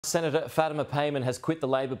Senator Fatima Payman has quit the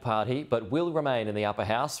Labor Party but will remain in the upper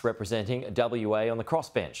house representing WA on the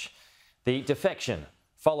crossbench. The defection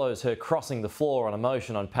follows her crossing the floor on a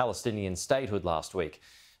motion on Palestinian statehood last week.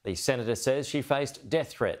 The senator says she faced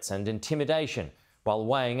death threats and intimidation while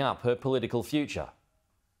weighing up her political future.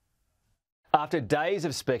 After days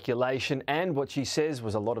of speculation and what she says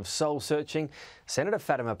was a lot of soul-searching, Senator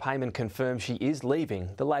Fatima Payman confirms she is leaving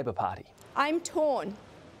the Labor Party. I'm torn,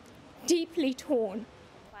 deeply torn.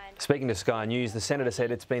 Speaking to Sky News, the senator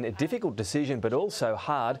said it's been a difficult decision but also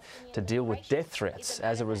hard to deal with death threats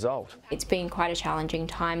as a result. It's been quite a challenging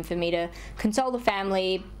time for me to console the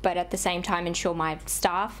family but at the same time ensure my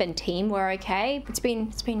staff and team were okay. It's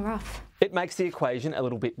been rough. It makes the equation a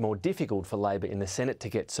little bit more difficult for Labor in the Senate to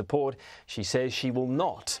get support. She says she will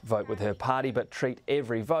not vote with her party but treat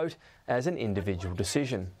every vote as an individual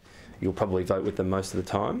decision. You'll probably vote with them most of the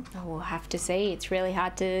time? Oh, we'll have to see. It's really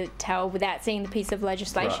hard to tell without seeing the piece of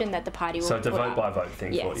legislation that the party will So it's a put vote up. by vote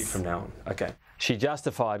thing for you from now on? Okay. She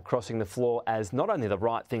justified crossing the floor as not only the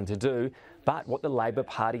right thing to do, but what the Labor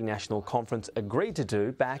Party National Conference agreed to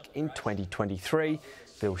do back in 2023.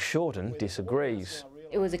 Bill Shorten disagrees.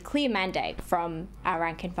 It was a clear mandate from our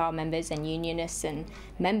rank and file members and unionists and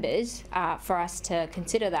members for us to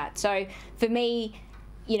consider that. So for me,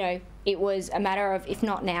 you know, it was a matter of if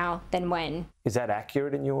not now, then when. Is that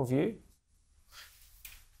accurate in your view?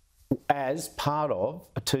 As part of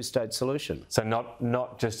a two-state solution. So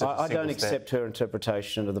not just a I don't step. accept her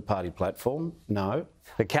interpretation of the party platform, no.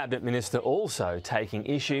 The Cabinet Minister also taking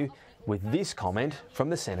issue with this comment from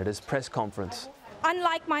the Senator's press conference.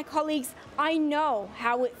 Unlike my colleagues, I know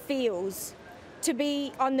how it feels to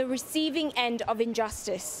be on the receiving end of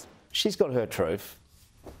injustice. She's got her truth,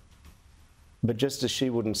 but just as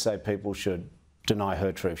she wouldn't say people should deny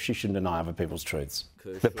her truth, she shouldn't deny other people's truths.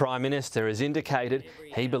 The Prime Minister has indicated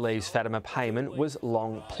he believes Fatima Payman was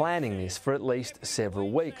long planning this for at least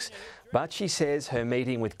several weeks. But she says her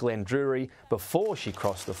meeting with Glenn Drury before she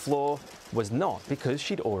crossed the floor was not because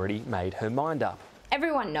she'd already made her mind up.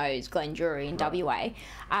 Everyone knows Glenn Drury in WA,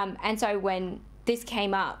 and so when this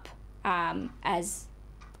came up as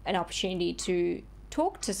an opportunity to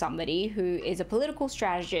talk to somebody who is a political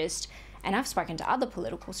strategist, and I've spoken to other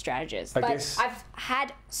political strategists, but I've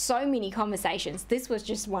had so many conversations. This was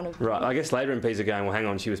just one of them. Right, I guess Labor MPs are going, well, hang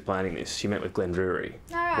on, she was planning this. She met with Glenn Drury.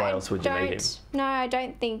 Why else would you meet him? No, I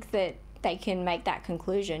don't think that they can make that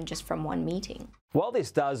conclusion just from one meeting. While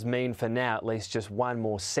this does mean for now at least just one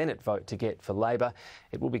more Senate vote to get for Labor,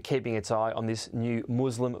 it will be keeping its eye on this new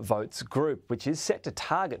Muslim votes group, which is set to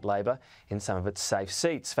target Labor in some of its safe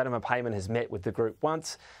seats. Fatima Payman has met with the group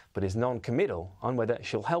once, but is non-committal on whether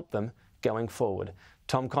she'll help them going forward.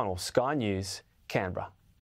 Tom Connell, Sky News, Canberra.